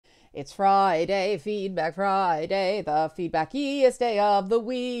It's Friday, Feedback Friday, the feedbackiest day of the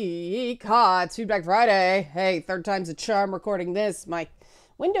week. Ha, it's Feedback Friday. Hey, third time's a charm recording this. My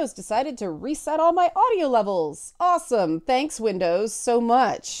Windows decided to reset all my audio levels. Awesome. Thanks, Windows, so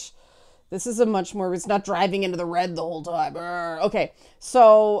much. This is a much more, it's not driving into the red the whole time. Okay,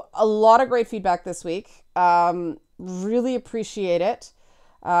 so a lot of great feedback this week. Really appreciate it.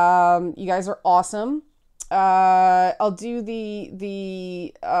 You guys are awesome. I'll do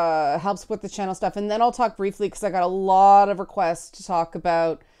the help support the channel stuff, and then I'll talk briefly because I got a lot of requests to talk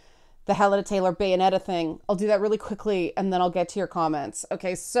about the Helena Taylor Bayonetta thing. I'll do that really quickly, and then I'll get to your comments.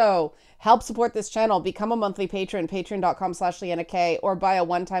 Okay, so help support this channel. Become a monthly patron, patreon.com/LeannaK, or buy a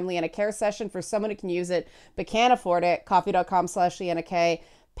one-time Leanna Care session for someone who can use it but can't afford it. Coffee.com/LeannaK.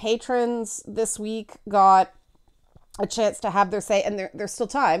 Patrons this week got a chance to have their say, and there's still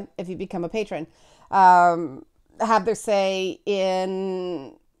time if you become a patron. Have their say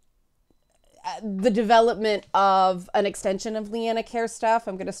in the development of an extension of Leanna Care stuff.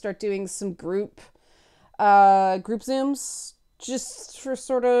 I'm going to start doing some group Zooms just for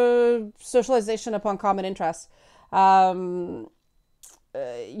sort of socialization upon common interests.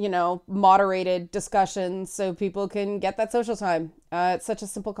 Moderated discussions so people can get that social time. It's such a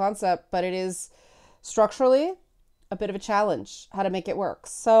simple concept, but it is structurally a bit of a challenge how to make it work.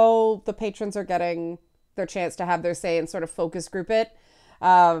 So the patrons are getting their chance to have their say and sort of focus group it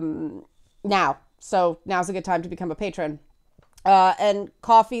now. So now's a good time to become a patron. And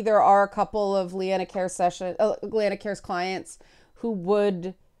coffee, there are a couple of Leanna Care's clients who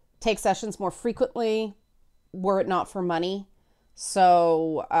would take sessions more frequently were it not for money.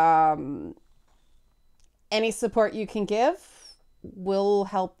 So any support you can give will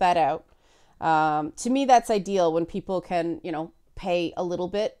help that out. To me, that's ideal when people can, pay a little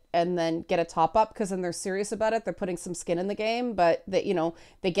bit and then get a top up, because then they're serious about it. They're putting some skin in the game, but that,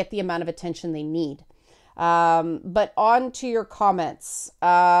 they get the amount of attention they need. But on to your comments.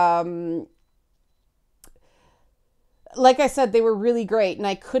 Like I said, they were really great, and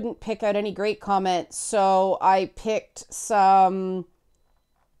I couldn't pick out any great comments. So I picked some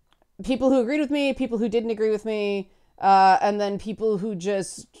people who agreed with me, people who didn't agree with me, and then people who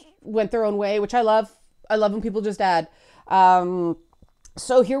just went their own way, which I love. I love when people just add.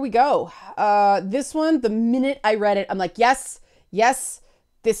 So here we go. This one, the minute I read it, I'm like, yes,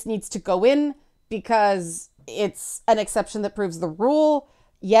 this needs to go in because it's an exception that proves the rule.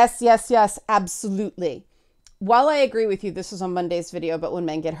 Yes, absolutely. While I agree with you, this was on Monday's video, but when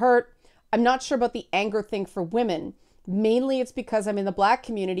men get hurt, I'm not sure about the anger thing for women. Mainly it's because I'm in the Black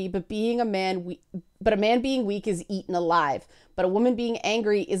community, but a man being weak is eaten alive. But a woman being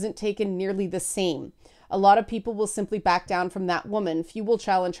angry isn't taken nearly the same. A lot of people will simply back down from that woman. Few will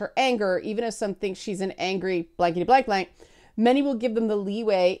challenge her anger, even if some think she's an angry blankety blank. Many will give them the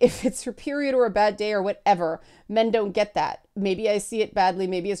leeway if it's her period or a bad day or whatever. Men don't get that. Maybe I see it badly.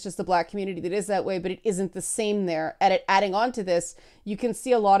 Maybe it's just the Black community that is that way, but it isn't the same there. Adding on to this, you can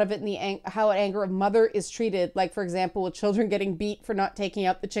see a lot of it in how anger of mother is treated. Like, for example, with children getting beat for not taking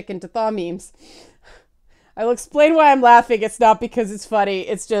out the chicken to thaw memes. I will explain why I'm laughing. It's not because it's funny.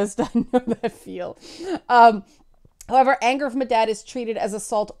 It's just, I know that feel. However, anger from a dad is treated as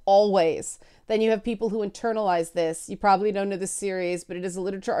assault always. Then you have people who internalize this. You probably don't know this series, but it is a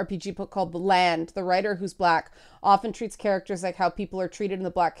literature RPG book called The Land. The writer, who's Black, often treats characters like how people are treated in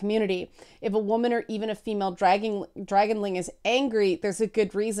the Black community. If a woman or even a female dragonling is angry, there's a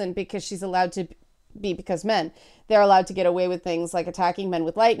good reason, because she's allowed to be, because men, they're allowed to get away with things like attacking men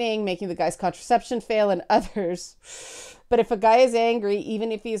with lightning, making the guy's contraception fail, and others. But if a guy is angry,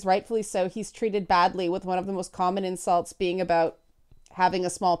 even if he is rightfully so, he's treated badly, with one of the most common insults being about having a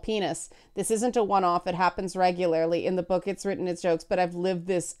small penis. This isn't a one-off. It happens regularly. In the book, it's written as jokes, but I've lived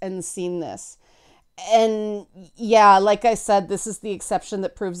this and seen this. And yeah, like I said, this is the exception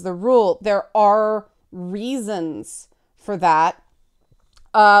that proves the rule. There are reasons for that.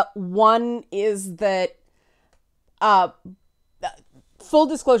 One is that, full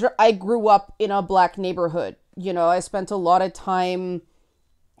disclosure, I grew up in a Black neighborhood. I spent a lot of time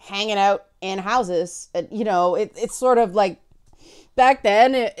hanging out in houses. It's sort of like, back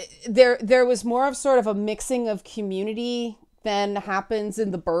then, there was more of sort of a mixing of community than happens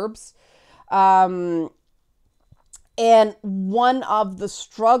in the burbs. And one of the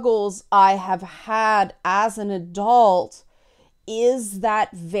struggles I have had as an adult is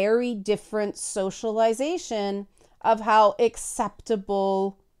that very different socialization of how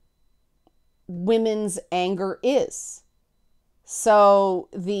acceptable women's anger is. So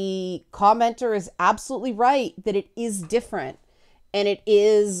the commenter is absolutely right that it is different. And it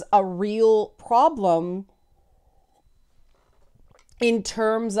is a real problem in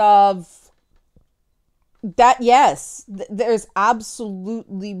terms of that, yes, there's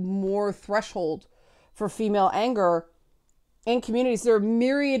absolutely more threshold for female anger in communities. There are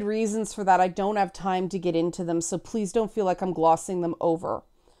myriad reasons for that. I don't have time to get into them, so please don't feel like I'm glossing them over.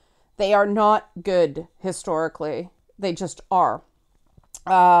 They are not good historically. They just are.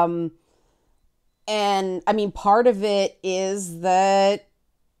 Um, and I mean, part of it is that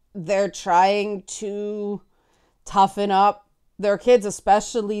they're trying to toughen up their kids,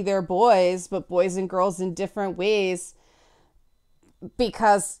 especially their boys, but boys and girls in different ways,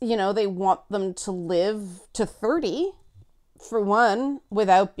 because, you know, they want them to live to 30, for one,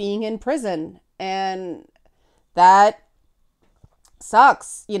 without being in prison. And that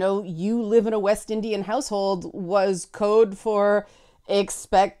sucks. You know, you live in a West Indian household was code for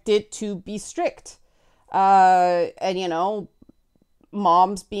expect it to be strict. And, you know,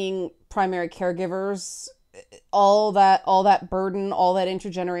 moms being primary caregivers, all that burden, all that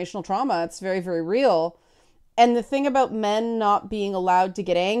intergenerational trauma, it's very, very real. And the thing about men not being allowed to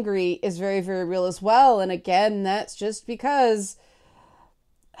get angry is very, very real as well. And again, that's just because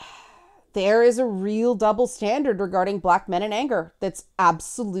there is a real double standard regarding Black men and anger. That's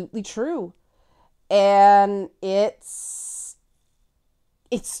absolutely true. And it's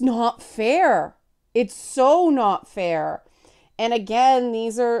not fair. It's so not fair. And again,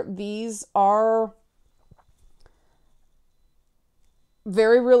 these are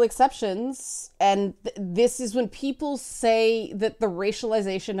very real exceptions. And this is when people say that the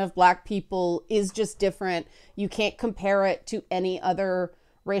racialization of Black people is just different. You can't compare it to any other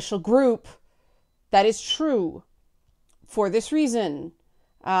racial group. That is true for this reason.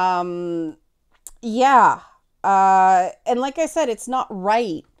 Yeah. And like I said, it's not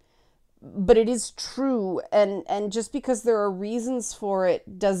right, but it is true. And just because there are reasons for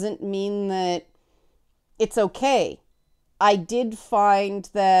it doesn't mean that it's okay. I did find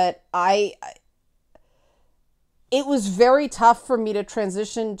that it was very tough for me to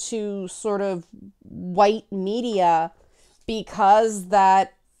transition to sort of white media, because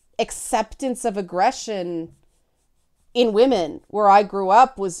that acceptance of aggression in women where I grew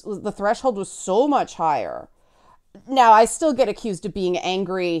up was the threshold was so much higher. Now, I still get accused of being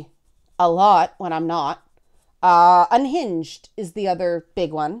angry a lot when I'm not. Unhinged is the other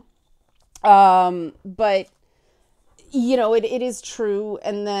big one. But you know, it is true.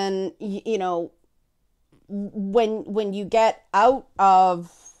 And then, you know, when you get out of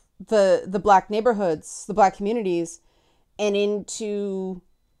the Black neighborhoods, the Black communities, and into,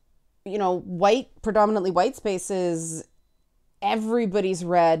 you know, predominantly white spaces, everybody's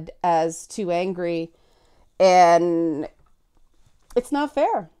read as too angry. And it's not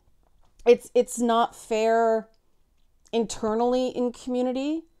fair. It's not fair internally in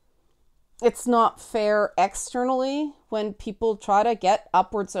community. It's not fair externally when people try to get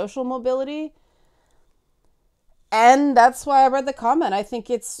upward social mobility. And that's why I read the comment. I think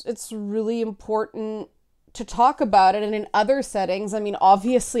it's really important to talk about it. And in other settings, I mean,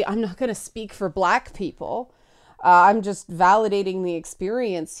 obviously, I'm not going to speak for Black people. I'm just validating the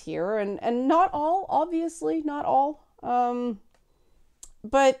experience here. And not all, obviously, not all.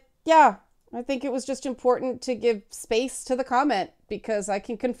 But yeah, I think it was just important to give space to the comment, because I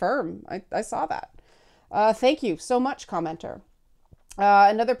can confirm I saw that. Thank you so much, commenter.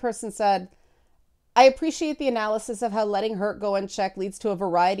 Another person said, I appreciate the analysis of how letting hurt go unchecked leads to a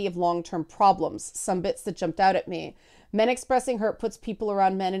variety of long-term problems. Some bits that jumped out at me. Men expressing hurt puts people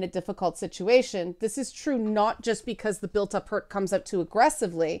around men in a difficult situation. This is true not just because the built-up hurt comes out too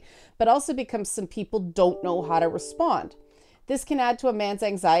aggressively, but also because some people don't know how to respond. This can add to a man's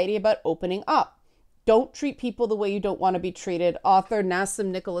anxiety about opening up. Don't treat people the way you don't want to be treated. Author Nassim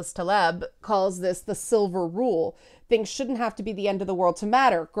Nicholas Taleb calls this the silver rule. Things shouldn't have to be the end of the world to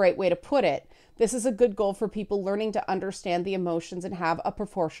matter. Great way to put it. This is a good goal for people learning to understand the emotions and have a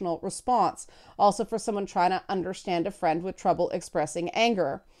proportional response. Also for someone trying to understand a friend with trouble expressing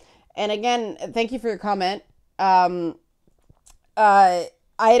anger. And again, thank you for your comment. I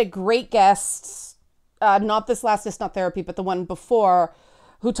had a great guest, not this last It's Not Therapy, but the one before,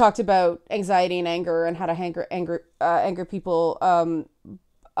 who talked about anxiety and anger and how to anger people.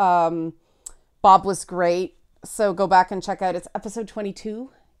 Bob was great. So go back and check out, it's episode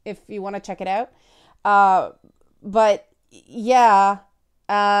 22 if you want to check it out. But yeah,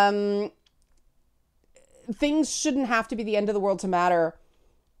 things shouldn't have to be the end of the world to matter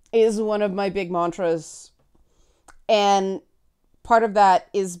is one of my big mantras. And part of that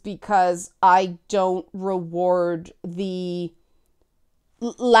is because I don't reward the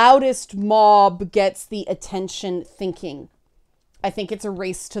loudest mob gets the attention thinking. I think it's a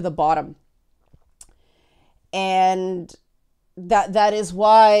race to the bottom. And That is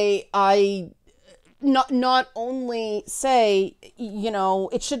why I not only say,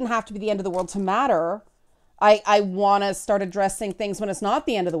 it shouldn't have to be the end of the world to matter. I want to start addressing things when it's not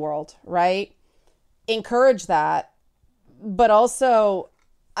the end of the world, right? Encourage that. But also,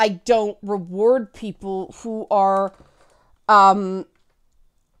 I don't reward people who are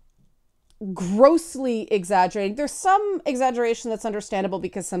grossly exaggerating. There's some exaggeration that's understandable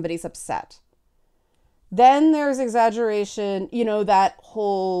because somebody's upset. Then there's exaggeration, that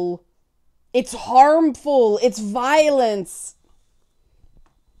whole, it's harmful, it's violence.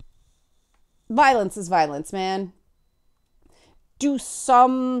 Violence is violence, man. Do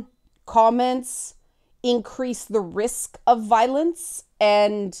some comments increase the risk of violence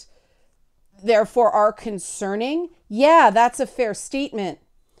and therefore are concerning? Yeah, that's a fair statement.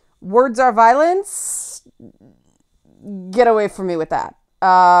 Words are violence? Get away from me with that.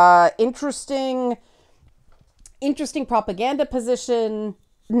 Interesting propaganda position,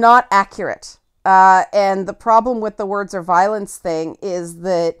 not accurate. And the problem with the words are violence thing is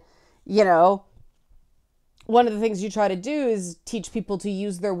that, one of the things you try to do is teach people to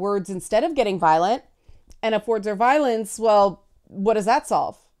use their words instead of getting violent. And if words are violence, well, what does that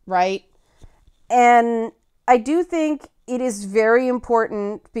solve, right? And I do think it is very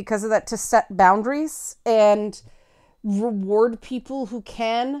important because of that to set boundaries and reward people who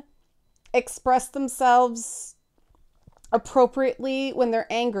can express themselves appropriately when they're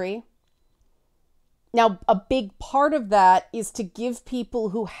angry. Now, a big part of that is to give people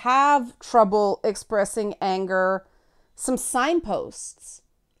who have trouble expressing anger some signposts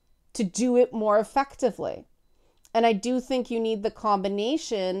to do it more effectively. And I do think you need the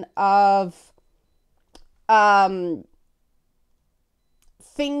combination of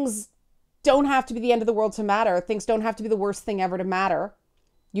things don't have to be the end of the world to matter. Things don't have to be the worst thing ever to matter.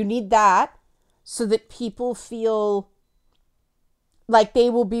 You need that so that people feel like they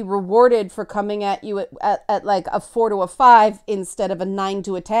will be rewarded for coming at you at like a 4 to a 5 instead of a 9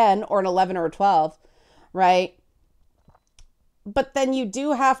 to a 10 or an 11 or a 12, right? But then you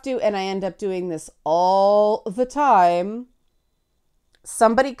do have to, and I end up doing this all the time,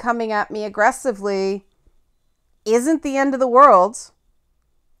 somebody coming at me aggressively isn't the end of the world.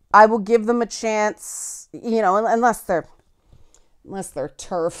 I will give them a chance, unless they're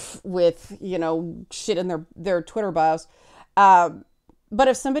turf with, shit in their Twitter bios. But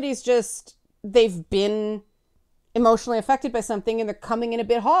if somebody's they've been emotionally affected by something and they're coming in a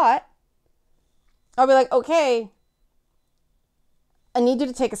bit hot, I'll be like, okay, I need you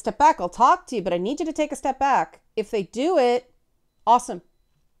to take a step back. I'll talk to you, but I need you to take a step back. If they do it, awesome,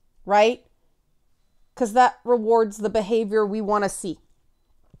 right? Because that rewards the behavior we want to see.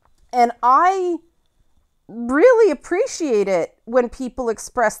 And I really appreciate it when people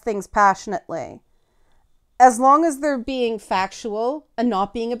express things passionately, as long as they're being factual and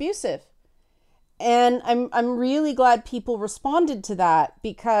not being abusive. And I'm really glad people responded to that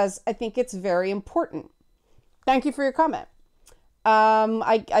because I think it's very important. Thank you for your comment.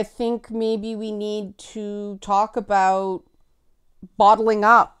 I think maybe we need to talk about bottling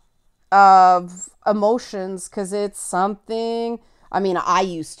up of emotions because it's something, I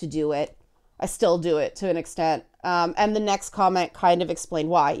used to do it. I still do it to an extent. And the next comment kind of explained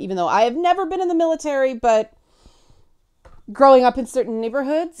why, even though I have never been in the military, but growing up in certain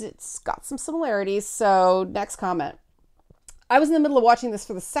neighborhoods, it's got some similarities. So next comment. I was in the middle of watching this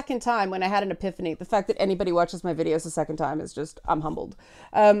for the second time when I had an epiphany. The fact that anybody watches my videos a second time is I'm humbled.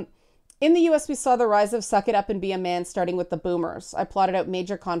 In the US, we saw the rise of suck it up and be a man, starting with the boomers. I plotted out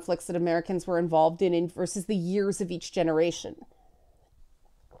major conflicts that Americans were involved in versus the years of each generation.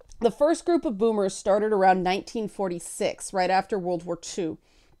 The first group of boomers started around 1946, right after World War II.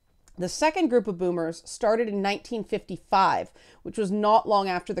 The second group of boomers started in 1955, which was not long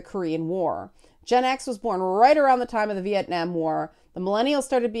after the Korean War. Gen X was born right around the time of the Vietnam War. The millennials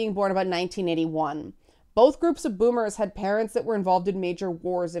started being born about 1981. Both groups of boomers had parents that were involved in major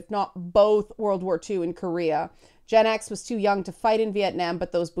wars, if not both World War II and Korea. Gen X was too young to fight in Vietnam,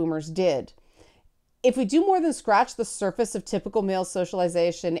 but those boomers did. If we do more than scratch the surface of typical male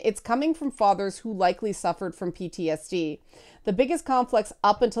socialization, it's coming from fathers who likely suffered from PTSD. The biggest conflicts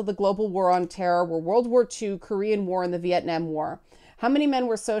up until the global war on terror were World War II, Korean War, and the Vietnam War. How many men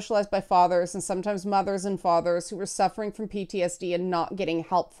were socialized by fathers and sometimes mothers and fathers who were suffering from PTSD and not getting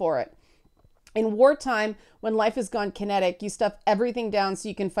help for it? In wartime, when life has gone kinetic, you stuff everything down so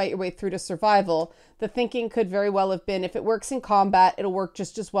you can fight your way through to survival. The thinking could very well have been, if it works in combat, it'll work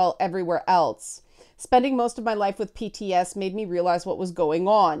just as well everywhere else. Spending most of my life with PTS made me realize what was going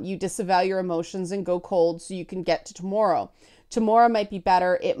on. You disavow your emotions and go cold so you can get to tomorrow. Tomorrow might be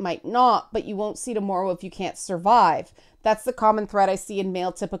better, it might not, but you won't see tomorrow if you can't survive. That's the common thread I see in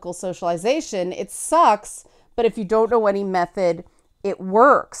male typical socialization. It sucks, but if you don't know any method, it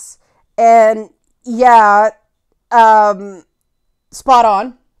works. And yeah, spot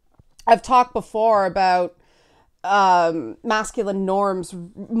on. I've talked before about masculine norms,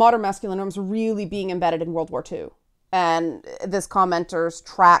 modern masculine norms really being embedded in World War II. And this commenter's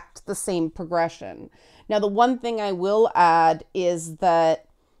tracked the same progression. Now, the one thing I will add is that,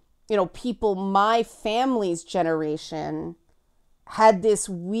 people my family's generation had this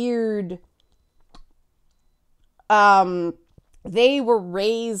weird, they were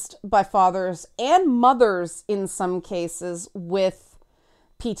raised by fathers and mothers in some cases with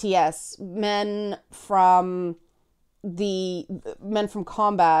PTS, men from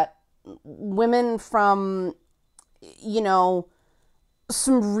combat, women from,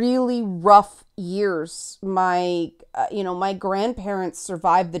 some really rough years. My grandparents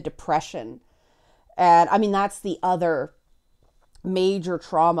survived the Depression. And I mean, that's the other major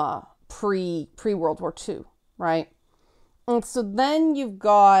trauma pre World War II, right? And so then you've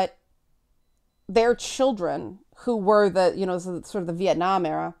got their children who were sort of the Vietnam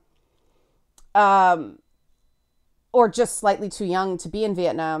era, or just slightly too young to be in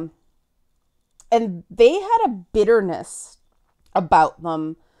Vietnam. And they had a bitterness about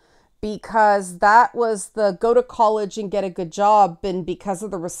them because that was the go to college and get a good job. And because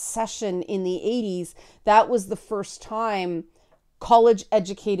of the recession in the 80s, that was the first time college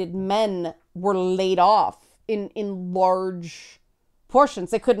educated men were laid off in large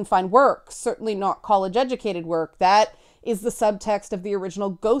portions. They couldn't find work, certainly not college educated work. That is the subtext of the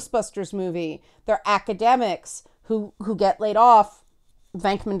original Ghostbusters movie. They're academics who get laid off.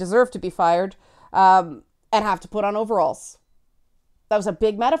 Venkman deserved to be fired, and have to put on overalls. That was a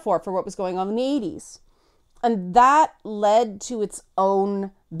big metaphor for what was going on in the 80s. And that led to its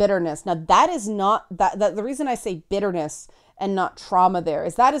own bitterness. Now, that is not, the reason I say bitterness and not trauma there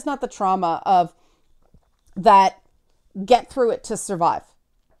is that is not the trauma of that get through it to survive.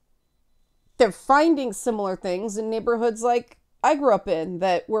 They're finding similar things in neighborhoods like I grew up in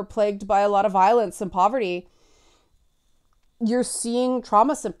that were plagued by a lot of violence and poverty. You're seeing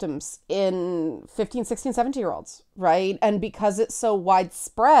trauma symptoms in 15, 16, 17-year-olds, right? And because it's so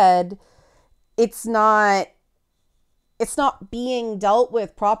widespread, it's not being dealt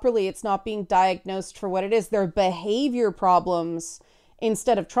with properly. It's not being diagnosed for what it is. They're behavior problems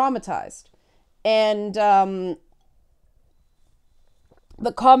instead of traumatized. And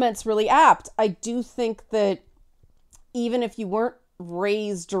the comment's really apt. I do think that even if you weren't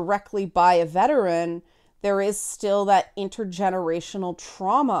raised directly by a veteran, there is still that intergenerational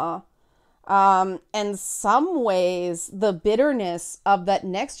trauma. And some ways, the bitterness of that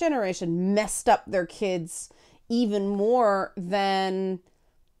next generation messed up their kids even more than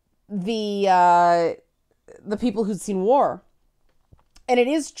the people who'd seen war. And it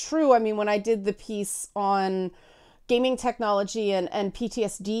is true. I mean, when I did the piece on gaming technology and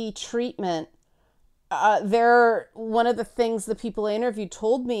PTSD treatment, one of the things the people I interviewed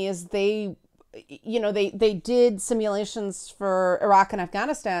told me is they did simulations for Iraq and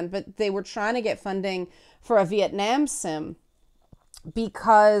Afghanistan, but they were trying to get funding for a Vietnam sim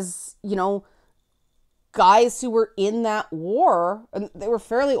because, guys who were in that war, and they were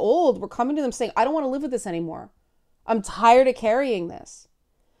fairly old, were coming to them saying, I don't want to live with this anymore. I'm tired of carrying this.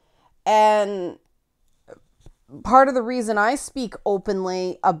 And part of the reason I speak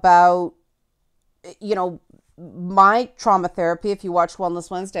openly about, my trauma therapy, if you watch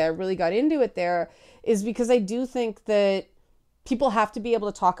Wellness Wednesday, I really got into it there, is because I do think that people have to be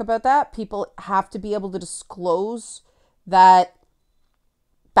able to talk about that. People have to be able to disclose that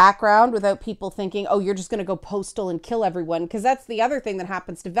background without people thinking, oh, you're just going to go postal and kill everyone. Because that's the other thing that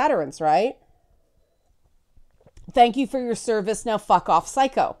happens to veterans, right? Thank you for your service. Now fuck off,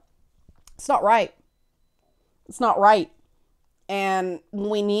 psycho. It's not right. It's not right. And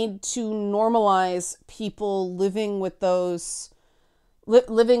we need to normalize people living with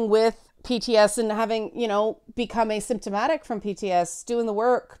living with PTS and having, become asymptomatic from PTS, doing the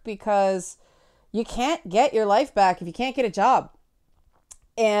work, because you can't get your life back if you can't get a job.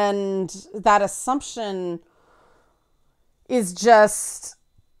 And that assumption is just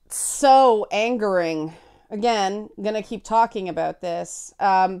so angering. Again, I'm going to keep talking about this.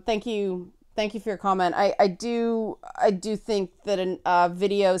 Thank you for your comment. I do think that a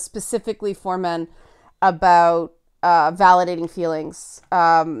video specifically for men about validating feelings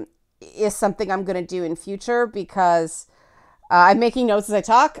is something I'm going to do in future, because I'm making notes as I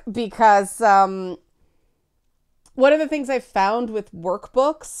talk, because one of the things I've found with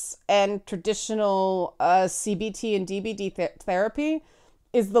workbooks and traditional CBT and DBT therapy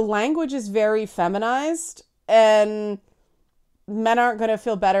is the language is very feminized, and Men aren't going to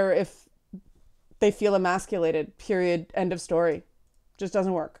feel better if they feel emasculated, period, end of story. Just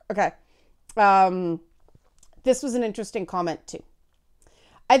doesn't work. Okay. This was an interesting comment too.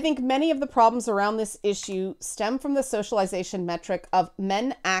 I think many of the problems around this issue stem from the socialization metric of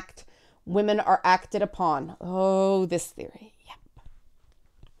men act, women are acted upon. Oh, this theory.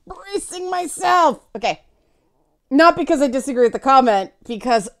 Yep. Bracing myself. Okay. Not because I disagree with the comment,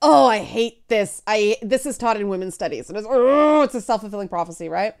 because, oh, I hate this. This is taught in women's studies. It's a self-fulfilling prophecy,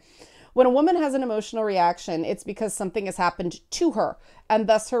 right? When a woman has an emotional reaction, it's because something has happened to her, and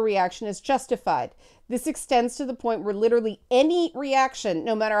thus her reaction is justified. This extends to the point where literally any reaction,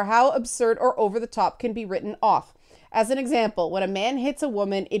 no matter how absurd or over the top, can be written off. As an example, when a man hits a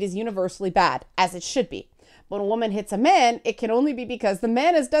woman, it is universally bad, as it should be. When a woman hits a man, it can only be because the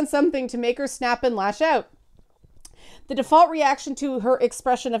man has done something to make her snap and lash out. The default reaction to her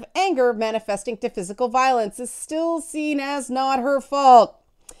expression of anger manifesting to physical violence is still seen as not her fault.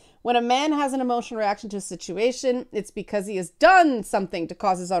 When a man has an emotional reaction to a situation, it's because he has done something to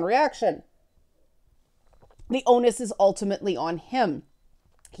cause his own reaction. The onus is ultimately on him.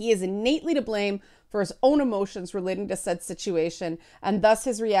 He is innately to blame for his own emotions relating to said situation, and thus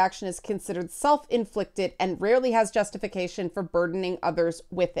his reaction is considered self-inflicted and rarely has justification for burdening others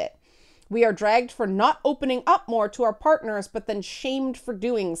with it. We are dragged for not opening up more to our partners, but then shamed for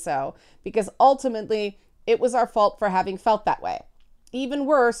doing so, because ultimately it was our fault for having felt that way. Even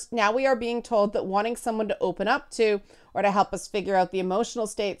worse, now we are being told that wanting someone to open up to or to help us figure out the emotional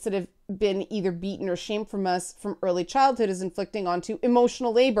states that have been either beaten or shamed from us from early childhood is inflicting onto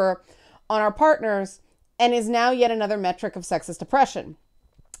emotional labor on our partners and is now yet another metric of sexist oppression.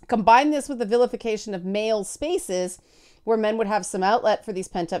 Combine this with the vilification of male spaces where men would have some outlet for these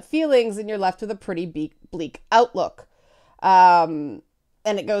pent-up feelings, and you're left with a pretty bleak outlook. And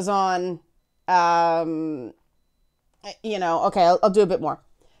it goes on, okay, I'll do a bit more.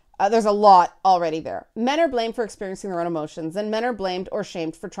 There's a lot already there. Men are blamed for experiencing their own emotions, and men are blamed or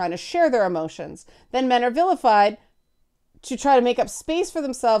shamed for trying to share their emotions. Then men are vilified to try to make up space for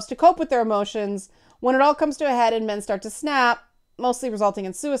themselves to cope with their emotions. When it all comes to a head and men start to snap, mostly resulting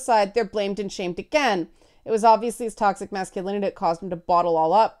in suicide, they're blamed and shamed again. It was obviously his toxic masculinity that caused him to bottle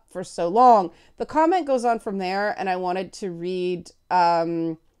all up for so long. The comment goes on from there, and I wanted to read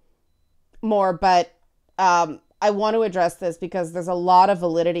more, but I want to address this because there's a lot of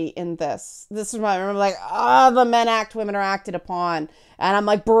validity in this. This is why I remember like, the men act, women are acted upon. And I'm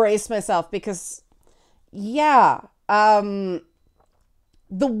like, brace myself because, yeah. The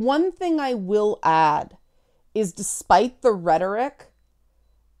one thing I will add is despite the rhetoric,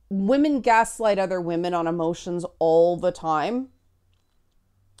 women gaslight other women on emotions all the time.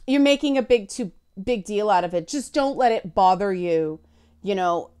 You're making a big deal out of it. Just don't let it bother you. You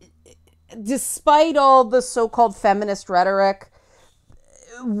know, despite all the so-called feminist rhetoric,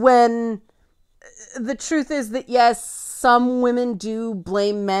 when the truth is that yes, some women do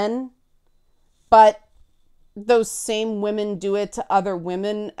blame men, but those same women do it to other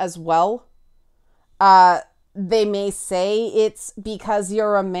women as well. They may say it's because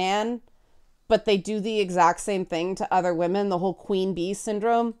you're a man, but they do the exact same thing to other women, the whole queen bee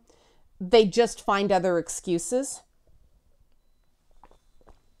syndrome. They just find other excuses.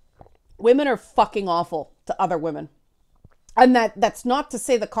 Women are fucking awful to other women. And that's not to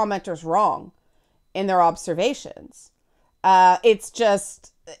say the commenter's wrong in their observations. It's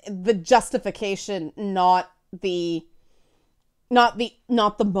just the justification, not the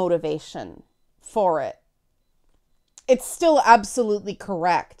motivation for it. It's still absolutely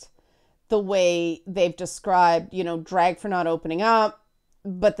correct the way they've described, drag for not opening up,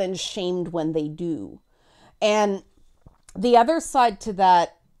 but then shamed when they do. And the other side to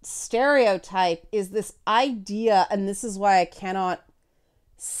that stereotype is this idea, and this is why I cannot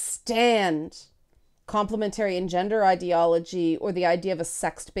stand complementary and gender ideology or the idea of a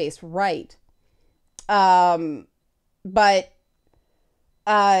sex-based right. But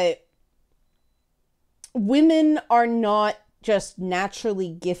women are not just naturally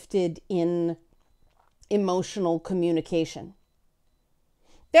gifted in emotional communication.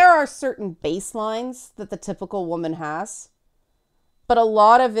 There are certain baselines that the typical woman has, but a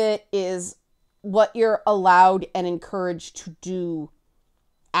lot of it is what you're allowed and encouraged to do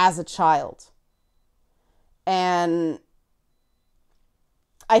as a child. And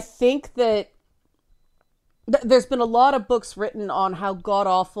I think that there's been a lot of books written on how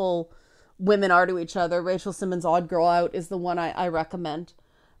god-awful women are to each other. Rachel Simmons' Odd Girl Out is the one I recommend.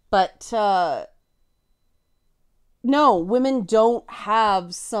 But no, women don't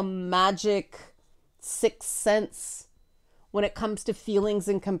have some magic sixth sense when it comes to feelings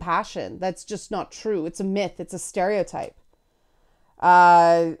and compassion. That's just not true. It's a myth. It's a stereotype.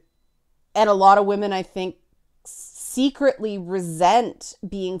 And a lot of women, I think, secretly resent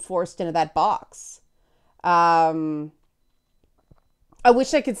being forced into that box. I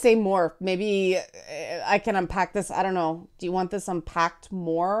wish I could say more. Maybe I can unpack this. I don't know. Do you want this unpacked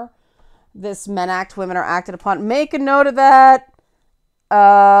more? This men act, women are acted upon. Make a note of that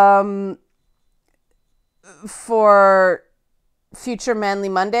for future Manly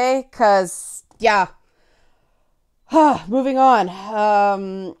Monday. Because, yeah. Moving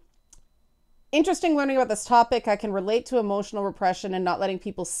on. Interesting learning about this topic. I can relate to emotional repression and not letting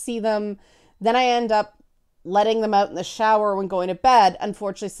people see them. Then I end up letting them out in the shower when going to bed.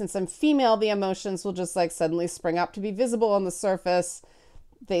 Unfortunately, since I'm female, the emotions will just like suddenly spring up to be visible on the surface.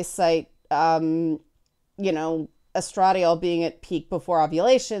 They cite, estradiol being at peak before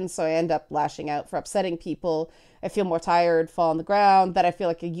ovulation. So I end up lashing out for upsetting people. I feel more tired, fall on the ground, that I feel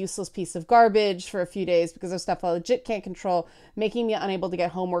like a useless piece of garbage for a few days because of stuff I legit can't control, making me unable to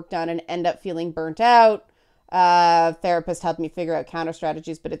get homework done and end up feeling burnt out. Therapist helped me figure out counter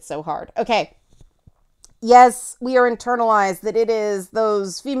strategies, but it's so hard. Okay. Yes, we are internalized that it is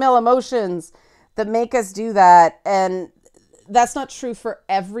those female emotions that make us do that. And that's not true for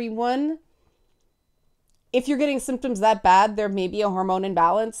everyone. If you're getting symptoms that bad, there may be a hormone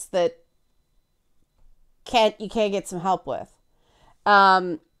imbalance that you can't get some help with.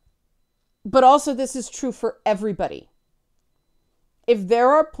 But also this is true for everybody. If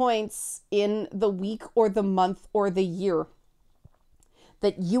there are points in the week or the month or the year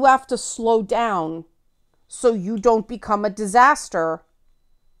that you have to slow down so you don't become a disaster,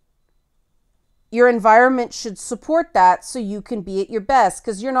 your environment should support that so you can be at your best,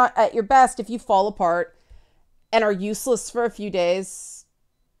 because you're not at your best if you fall apart and are useless for a few days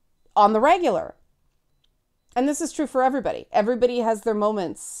on the regular. And this is true for everybody. Everybody has their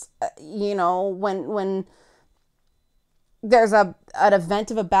moments, when there's an event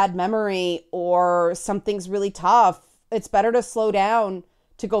of a bad memory or something's really tough, it's better to slow down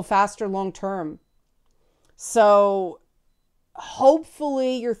to go faster long term. So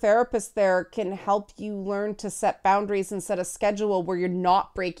hopefully your therapist there can help you learn to set boundaries and set a schedule where you're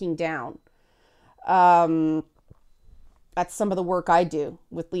not breaking down. That's some of the work I do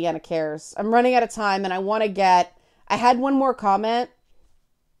with Leanna Cares. I'm running out of time and I had one more comment,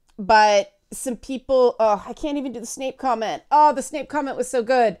 but some people, I can't even do the Snape comment. Oh, the Snape comment was so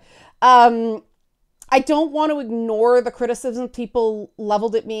good. I don't want to ignore the criticism people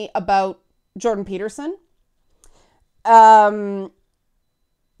leveled at me about Jordan Peterson. Because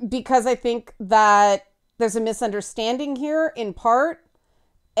I think that there's a misunderstanding here in part.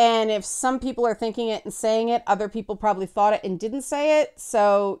 And if some people are thinking it and saying it, other people probably thought it and didn't say it.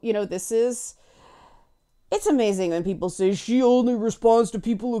 So, it's amazing when people say she only responds to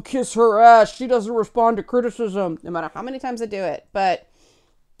people who kiss her ass. She doesn't respond to criticism, no matter how many times I do it. But,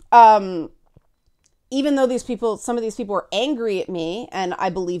 even though some of these people were angry at me and I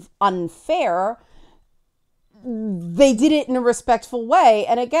believe unfair, they did it in a respectful way.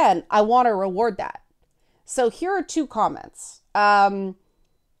 And again, I want to reward that. So here are two comments.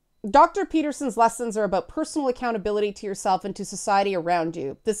 Dr. Peterson's lessons are about personal accountability to yourself and to society around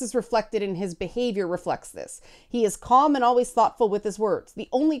you. This is reflected in his behavior reflects this. He is calm and always thoughtful with his words. The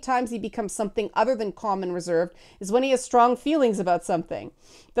only times he becomes something other than calm and reserved is when he has strong feelings about something.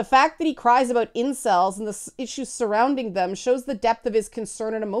 The fact that he cries about incels and the issues surrounding them shows the depth of his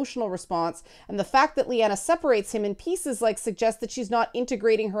concern and emotional response, and the fact that Leanna separates him in pieces suggests that she's not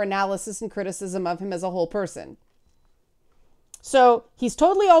integrating her analysis and criticism of him as a whole person. So he's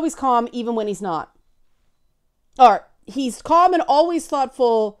totally always calm, even when he's not. Or he's calm and always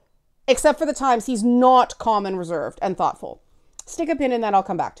thoughtful, except for the times he's not calm and reserved and thoughtful. Stick a pin in that, I'll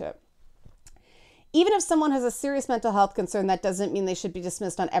come back to it. Even if someone has a serious mental health concern, that doesn't mean they should be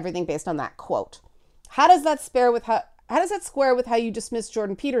dismissed on everything based on that quote. How does that square with how you dismiss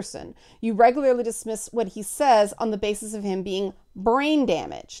Jordan Peterson? You regularly dismiss what he says on the basis of him being brain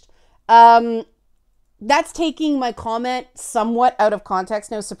damaged. That's taking my comment somewhat out of context,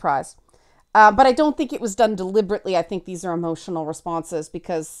 no surprise. But I don't think it was done deliberately. I think these are emotional responses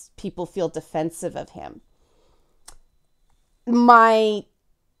because people feel defensive of him. My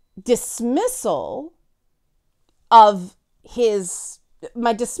dismissal is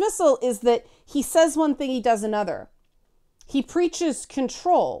that he says one thing, he does another. He preaches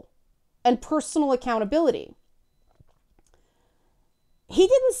control and personal accountability. He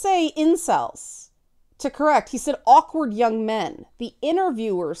didn't say incels. To correct, he said awkward young men. The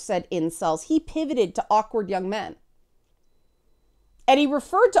interviewer said incels. He pivoted to awkward young men. And he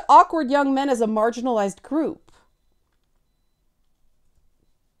referred to awkward young men as a marginalized group.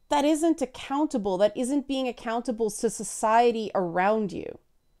 that isn't accountable. That isn't being accountable to society around you.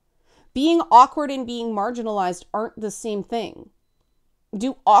 Being awkward and being marginalized aren't the same thing.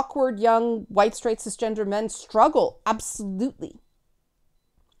 Do awkward young white straight cisgender men struggle? Absolutely.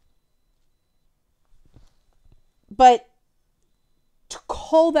 But to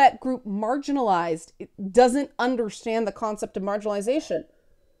call that group marginalized, it doesn't understand the concept of marginalization.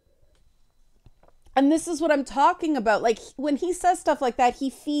 And this is what I'm talking about. Like, when he says stuff like that, he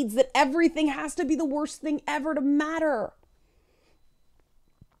feeds that everything has to be the worst thing ever to matter.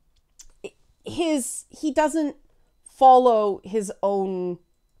 He doesn't follow his own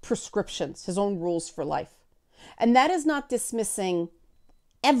prescriptions, his own rules for life. And that is not dismissing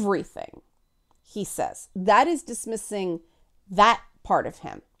everything he says. That is dismissing that part of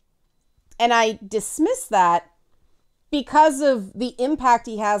him. And I dismiss that because of the impact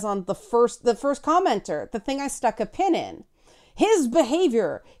he has on the first commenter, the thing I stuck a pin in. His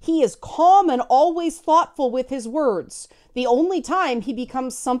behavior, he is calm and always thoughtful with his words. The only time he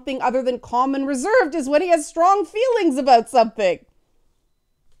becomes something other than calm and reserved is when he has strong feelings about something.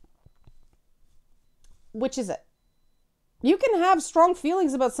 Which is it? You can have strong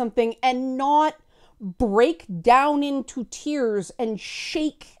feelings about something and not break down into tears and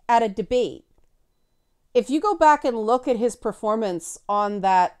shake at a debate. If you go back and look at his performance on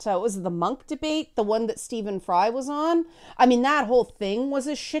that, was the Monk debate, the one that Stephen Fry was on? I mean, that whole thing was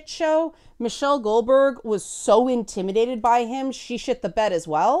a shit show. Michelle Goldberg was so intimidated by him, she shit the bed as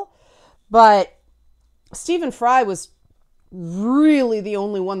well. But Stephen Fry was really the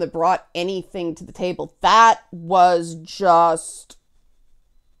only one that brought anything to the table. That was just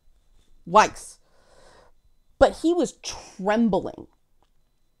yikes. But he was trembling.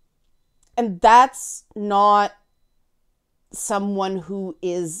 And that's not someone who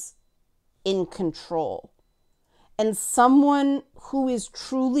is in control. And someone who is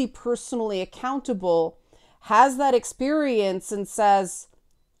truly personally accountable has that experience and says,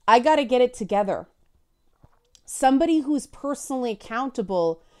 I got to get it together. Somebody who's personally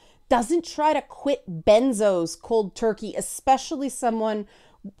accountable doesn't try to quit benzos cold turkey, especially someone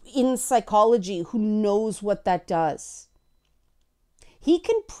in psychology who knows what that does. He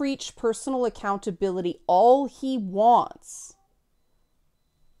can preach personal accountability all he wants,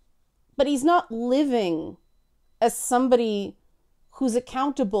 but he's not living as somebody who's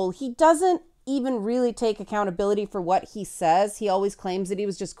accountable. He doesn't even really take accountability for what he says. He always claims that he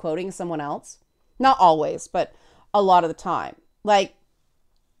was just quoting someone else. Not always, but a lot of the time. Like,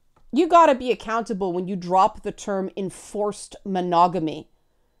 you gotta be accountable when you drop the term enforced monogamy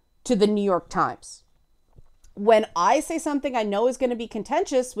to the New York Times. When I say something I know is going to be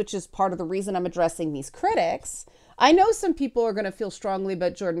contentious, which is part of the reason I'm addressing these critics, I know some people are going to feel strongly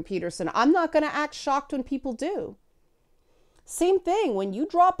about Jordan Peterson. I'm not going to act shocked when people do. Same thing, when you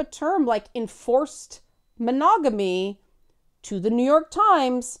drop a term like enforced monogamy to the New York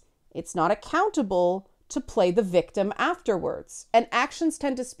Times, it's not accountable to play the victim afterwards. And actions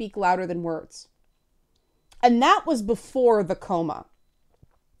tend to speak louder than words. And that was before the coma.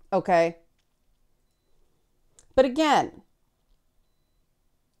 Okay? But again,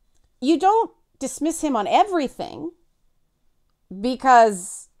 you don't dismiss him on everything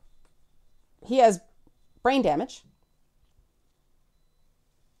because he has brain damage.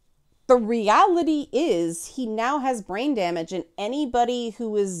 The reality is he now has brain damage, and anybody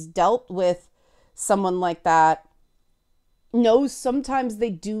who has dealt with someone like that knows sometimes they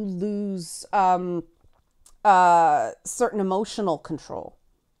do lose certain emotional control.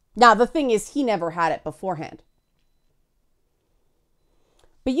 Now, the thing is, he never had it beforehand.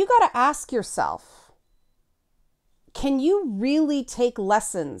 But you got to ask yourself, can you really take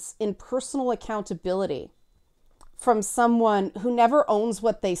lessons in personal accountability from someone who never owns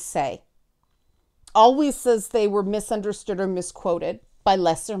what they say, always says they were misunderstood or misquoted by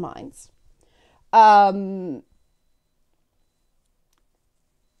lesser minds,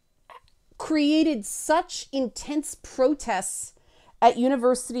 created such intense protests at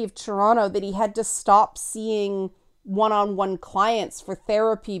University of Toronto that he had to stop seeing one-on-one clients for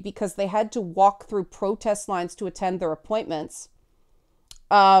therapy because they had to walk through protest lines to attend their appointments.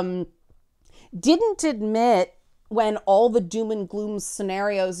 Didn't admit when all the doom and gloom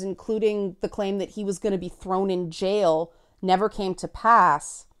scenarios, including the claim that he was going to be thrown in jail, never came to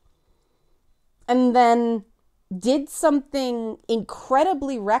pass. And then did something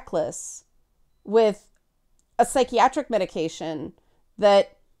incredibly reckless with a psychiatric medication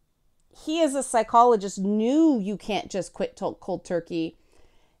that he, as a psychologist, knew you can't just quit cold turkey.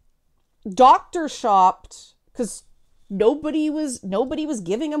 Doctor shopped because nobody was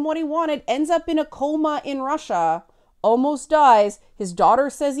giving him what he wanted. Ends up in a coma in Russia almost dies. His daughter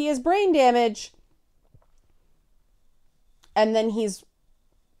says he has brain damage. And then he's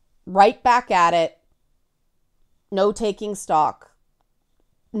right back at it. No taking stock.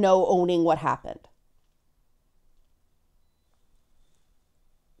 No owning what happened.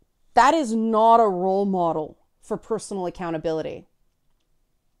 That is not a role model for personal accountability.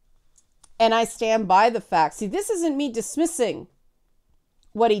 And I stand by the fact. See, this isn't me dismissing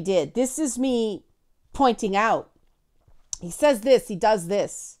what he did. This is me pointing out. He says this, he does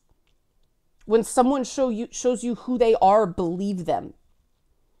this. When someone shows you who they are, believe them.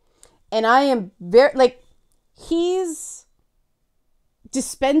 And I am very, like, he's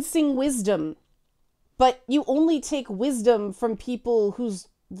dispensing wisdom, but you only take wisdom from people whose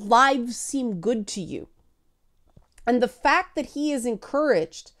lives seem good to you. And the fact that he has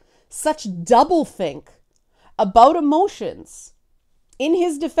encouraged such doublethink about emotions in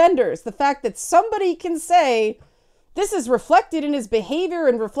his defenders, the fact that somebody can say, this is reflected in his behavior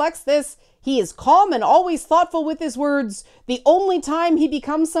and reflects this, he is calm and always thoughtful with his words. The only time he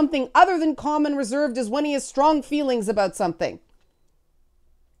becomes something other than calm and reserved is when he has strong feelings about something.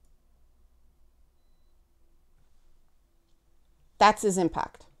 That's his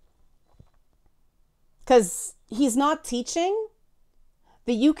impact. Because he's not teaching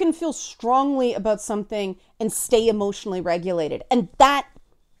that you can feel strongly about something and stay emotionally regulated. And that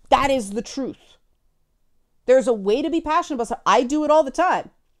is the truth. There's a way to be passionate about something. I do it all the time.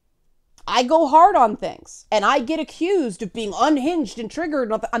 I go hard on things and I get accused of being unhinged and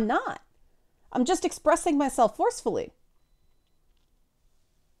triggered. I'm not. I'm just expressing myself forcefully.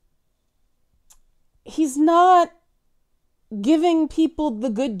 He's not giving people the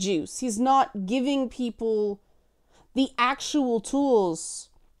good juice. He's not giving people the actual tools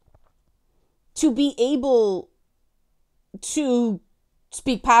to be able to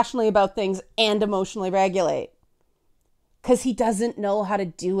speak passionately about things and emotionally regulate. Because he doesn't know how to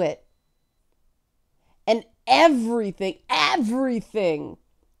do it. And everything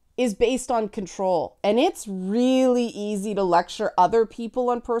is based on control. And it's really easy to lecture other people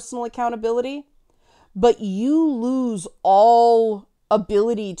on personal accountability, but you lose all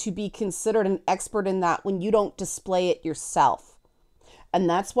ability to be considered an expert in that when you don't display it yourself. And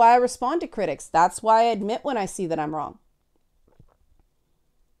that's why I respond to critics. That's why I admit when I see that I'm wrong.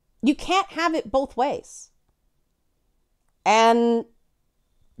 You can't have it both ways. And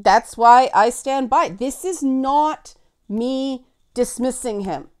that's why I stand by. This is not me dismissing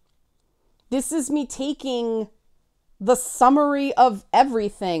him. This is me taking the summary of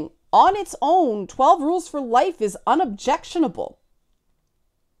everything. On its own, 12 Rules for Life is unobjectionable.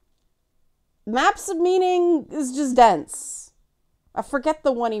 Maps of Meaning is just dense. I forget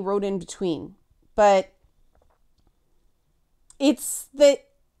the one he wrote in between. But it's that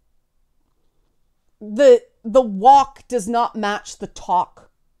the walk does not match the talk.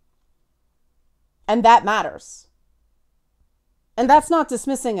 And that matters. And that's not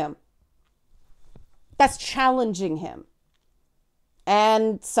dismissing him. That's challenging him.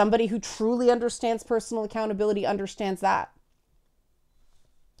 And somebody who truly understands personal accountability understands that.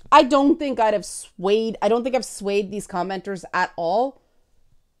 I don't think I've swayed these commenters at all.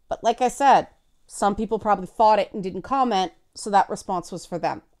 But like I said, some people probably fought it and didn't comment, so that response was for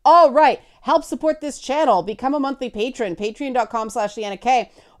them. All right, help support this channel. Become a monthly patron,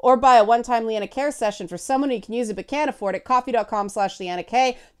 patreon.com/LeannaK, or buy a one-time Leanna Care session for someone who can use it but can't afford it,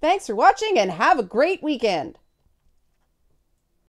 coffee.com/LeannaK. Thanks for watching and have a great weekend.